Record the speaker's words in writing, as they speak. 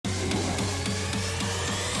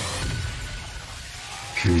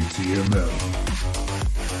JTMM.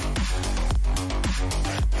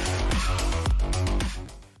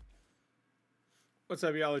 What's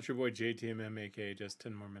up, y'all? It's your boy JTMM, aka Just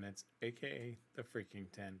 10 More Minutes, aka The Freaking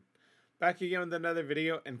 10. Back again with another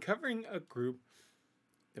video and covering a group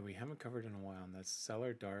that we haven't covered in a while, and that's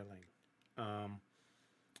CELLAR Darling.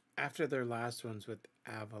 After their last ones with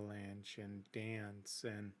Avalanche and Dance,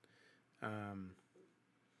 and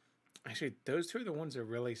actually those two are the ones that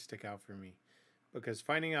really stick out for me, because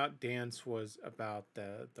finding out Dance was about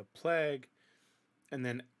the plague, and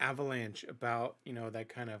then Avalanche about, you know, that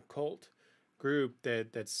kind of cult group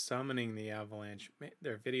that's summoning the avalanche.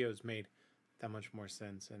 Their videos made that much more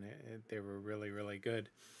sense, and they were really good.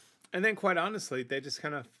 And then, quite honestly, they just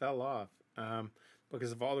kind of fell off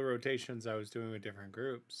because of all the rotations I was doing with different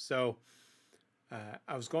groups. So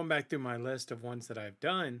I was going back through my list of ones that I've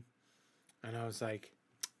done, and I was like,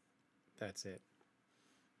 that's it.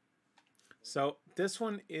 So this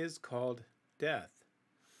one is called Death.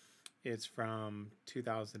 It's from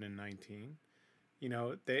 2019. You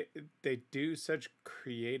know, they do such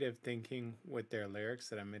creative thinking with their lyrics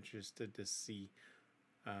that I'm interested to see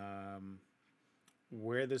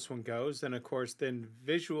where this one goes. And of course, then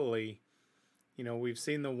visually, you know, we've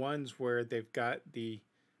seen the ones where they've got the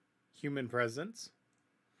human presence,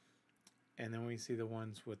 and then we see the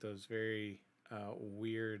ones with those very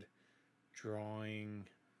weird drawing,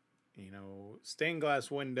 you know, stained glass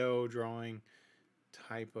window drawing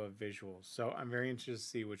type of visuals. So I'm very interested to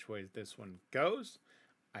see which way this one goes.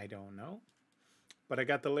 I don't know, but I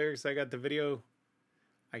got the lyrics, I got the video.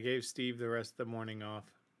 I gave Steve the rest of the morning off,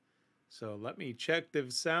 so let me check the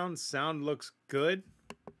sound. Sound looks good.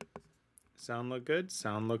 Sound look good.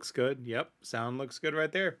 Sound looks good. Yep, sound looks good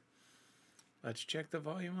right there. Let's check the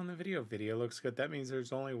volume on the video. Video looks good. That means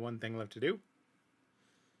there's only one thing left to do.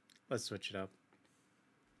 Let's switch it up.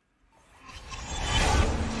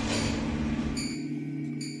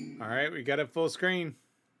 All right, we got it full screen.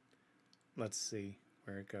 Let's see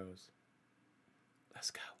where it goes.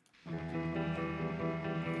 Let's go. All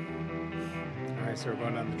right, so we're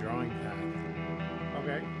going down the drawing path.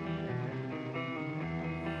 Okay.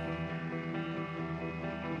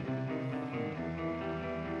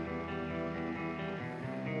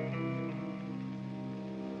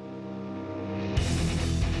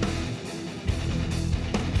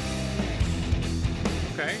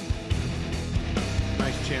 Okay.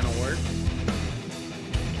 Nice channel work.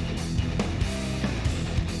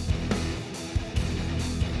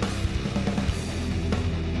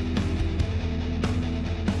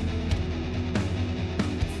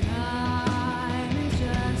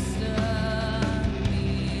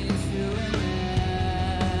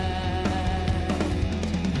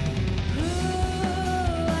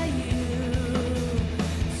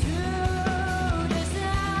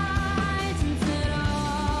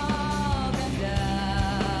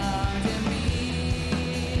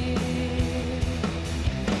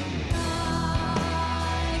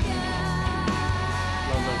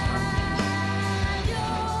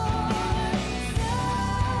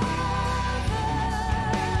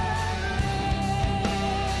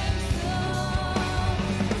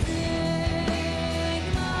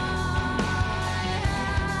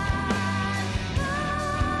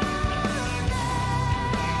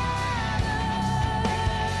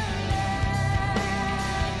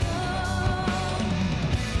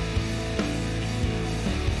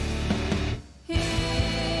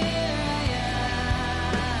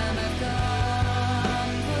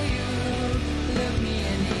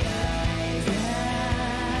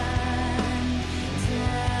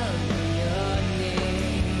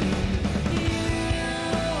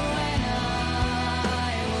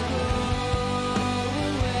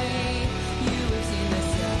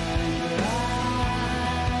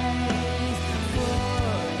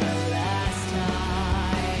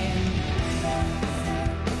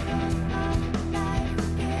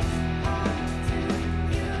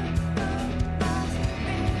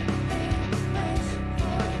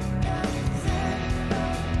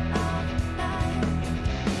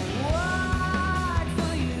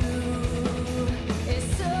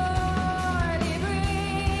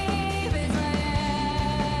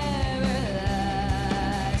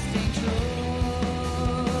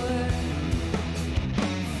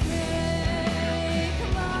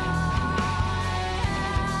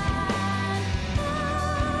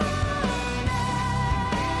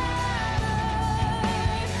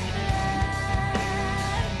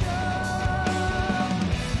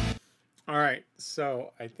 All right,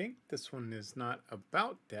 so I think this one is not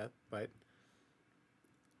about death, but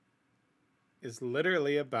is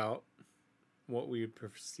literally about what we would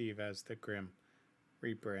perceive as the Grim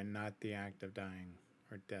Reaper and not the act of dying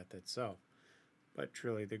or death itself, but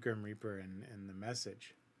truly the Grim Reaper and the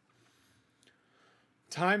message.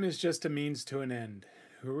 Time is just a means to an end.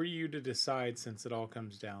 Who are you to decide, since it all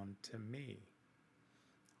comes down to me?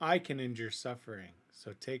 I can end your suffering,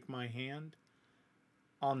 so take my hand.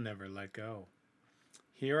 I'll never let go.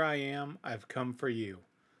 Here I am, I've come for you.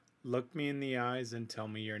 Look me in the eyes and tell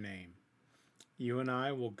me your name. You and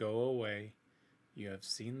I will go away. You have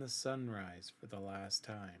seen the sunrise for the last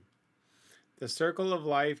time. The circle of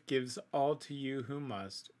life gives all to you who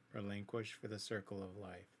must relinquish for the circle of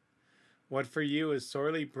life. What for you is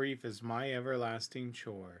sorely brief is my everlasting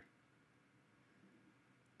chore.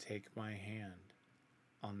 Take my hand,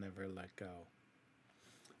 I'll never let go.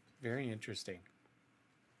 Very interesting.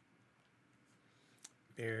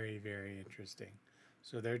 Very, very interesting.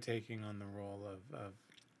 So they're taking on the role of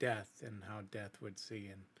death and how death would see,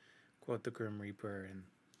 and quote the Grim Reaper,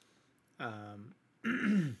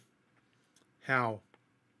 and how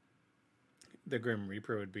the Grim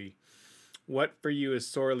Reaper would be, what for you is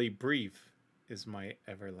sorely brief is my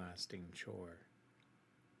everlasting chore.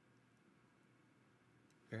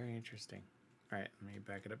 Very interesting. All right, let me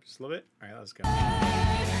back it up just a little bit. All right, let's go.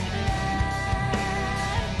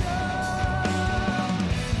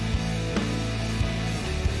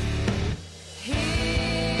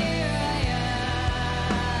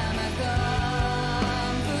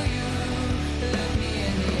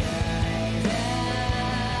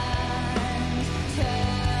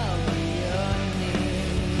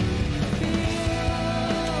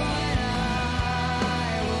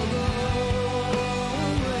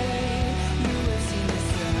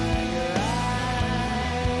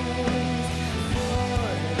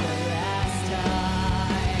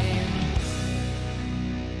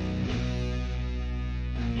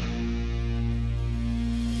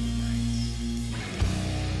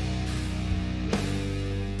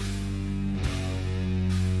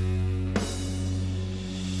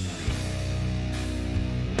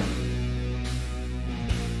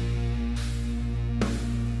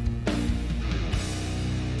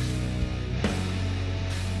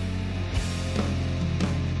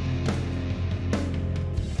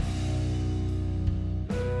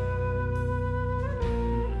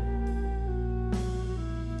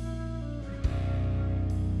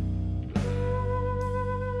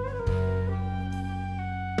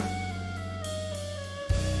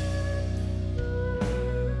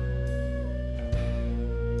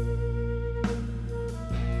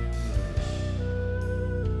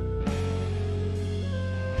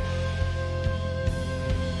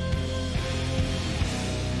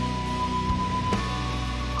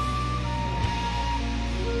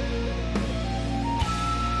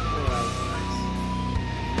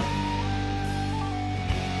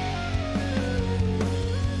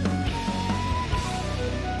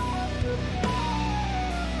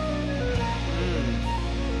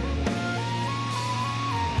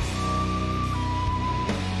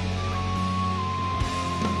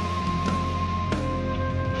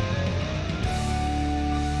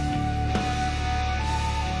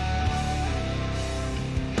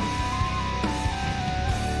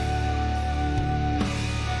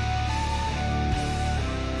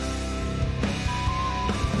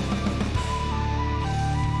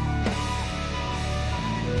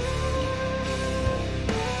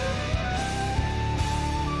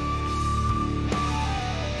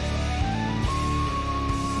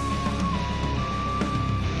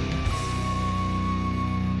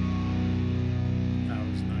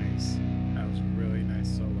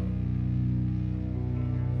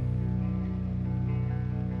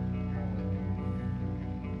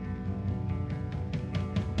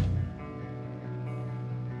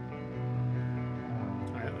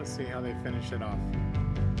 Let's see how they finish it off.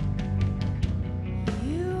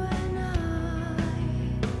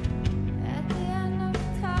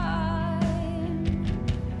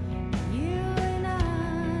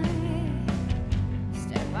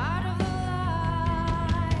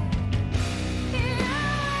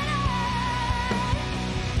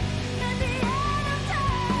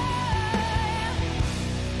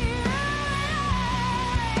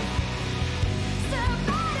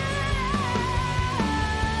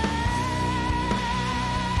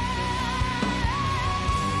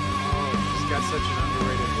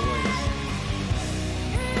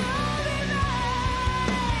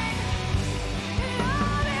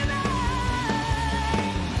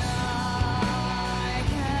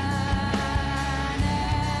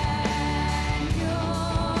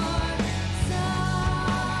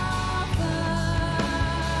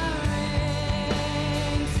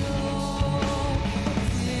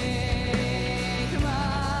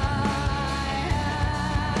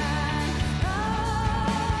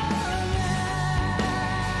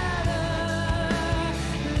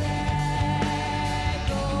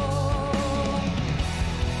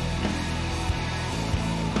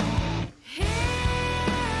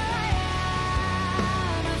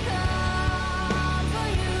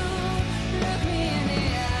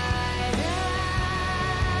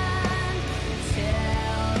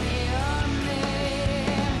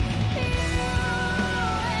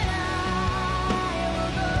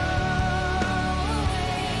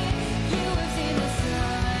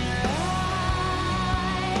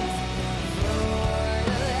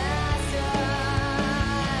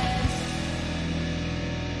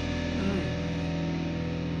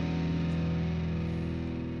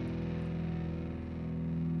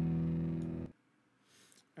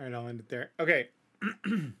 All right, I'll end it there. Okay.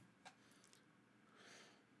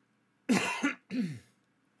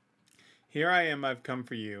 Here I am, I've come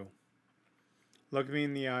for you. Look me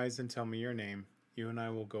in the eyes and tell me your name. You and I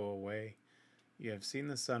will go away. You have seen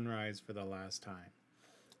the sunrise for the last time.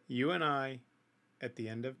 You and I, at the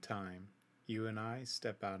end of time, you and I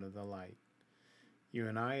step out of the light. You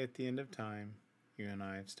and I, at the end of time, you and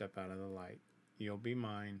I step out of the light. You'll be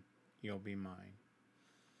mine, you'll be mine.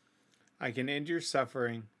 I can end your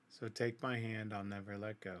suffering, so take my hand, I'll never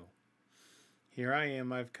let go. Here I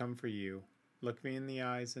am, I've come for you. Look me in the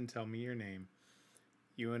eyes and tell me your name.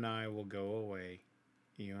 You and I will go away.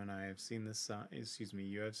 You and I have seen the sun,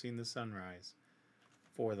 you have seen the sunrise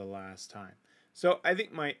for the last time. So I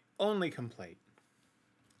think my only complaint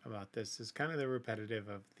about this is kind of the repetitive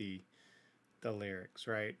of the lyrics,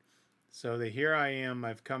 right? So the here I am,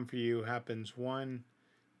 I've come for you happens 1,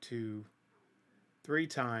 2, 3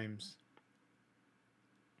 times.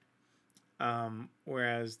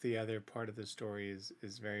 Whereas the other part of the story is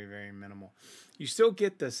very, very minimal. You still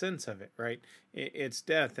get the sense of it, right? It's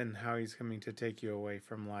death and how he's coming to take you away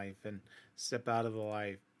from life and step out of the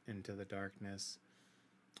light into the darkness.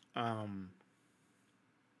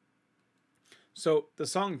 So the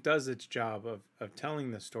song does its job of telling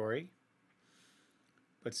the story,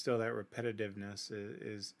 but still that repetitiveness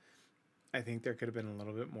is, I think there could have been a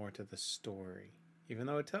little bit more to the story. Even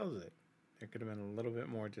though it tells it, there could have been a little bit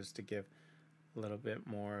more just to give a little bit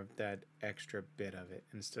more of that extra bit of it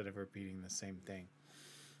instead of repeating the same thing.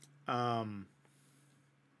 But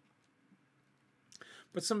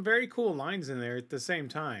some very cool lines in there at the same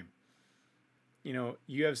time. You know,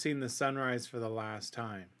 you have seen the sunrise for the last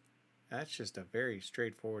time. That's just a very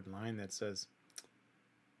straightforward line that says,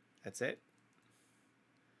 that's it.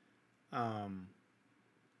 And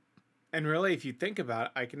really, if you think about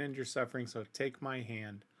it, I can end your suffering, so take my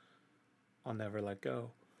hand. I'll never let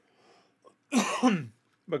go.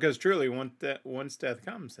 Because truly, once death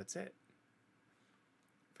comes, that's it.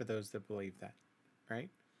 For those that believe that, right?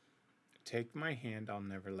 Take my hand, I'll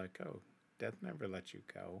never let go. Death never lets you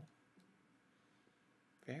go.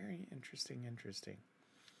 Very interesting.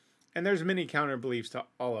 And there's many counter beliefs to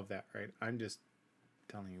all of that, right? I'm just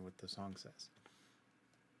telling you what the song says.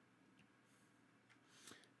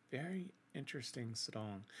 Very interesting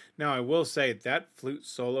song. Now, I will say that flute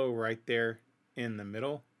solo right there in the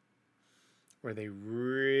middle, where they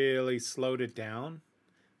really slowed it down,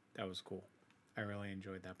 that was cool. I really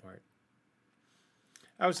enjoyed that part.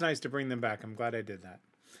 That was nice to bring them back. I'm glad I did that.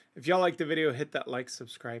 If y'all liked the video, hit that like,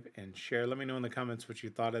 subscribe, and share. Let me know in the comments what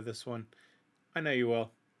you thought of this one. I know you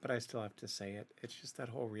will, but I still have to say it. It's just that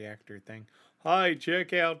whole reactor thing. Hi,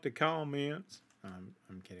 check out the comments.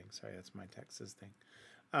 I'm kidding. Sorry, that's my Texas thing.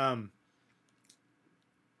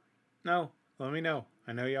 No, let me know.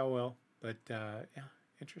 I know y'all will, but yeah,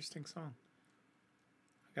 interesting song.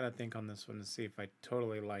 I gotta think on this one to see if I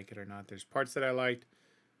totally like it or not. There's parts that I liked,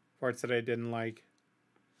 parts that I didn't like.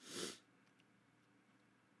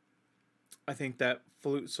 I think that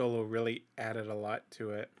flute solo really added a lot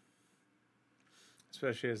to it,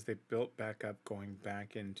 especially as they built back up, going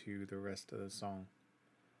back into the rest of the song.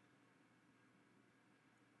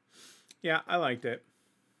 Yeah, I liked it.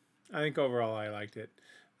 I think overall I liked it.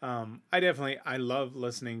 I love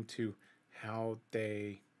listening to how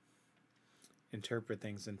they interpret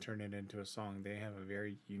things and turn it into a song. They have a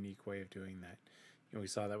very unique way of doing that. You know, we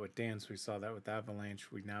saw that with Dance, we saw that with Avalanche,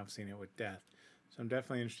 we've now seen it with Death. So I'm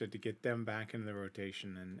definitely interested to get them back into the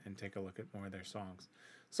rotation and take a look at more of their songs.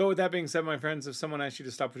 So with that being said, my friends, if someone asks you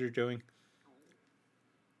to stop what you're doing,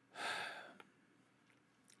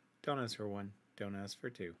 don't ask for 1, don't ask for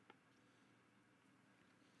 2.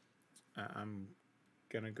 I'm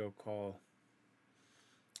gonna go call.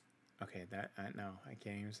 Okay, no, I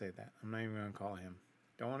can't even say that. I'm not even gonna call him.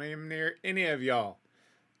 Don't want him near any of y'all.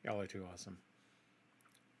 Y'all are too awesome.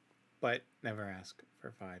 But never ask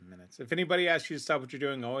for 5 minutes. If anybody asks you to stop what you're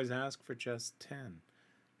doing, always ask for just 10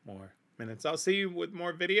 more minutes. I'll see you with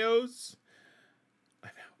more videos. I'm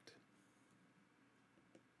out.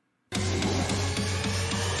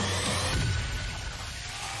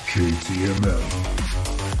 JTMM.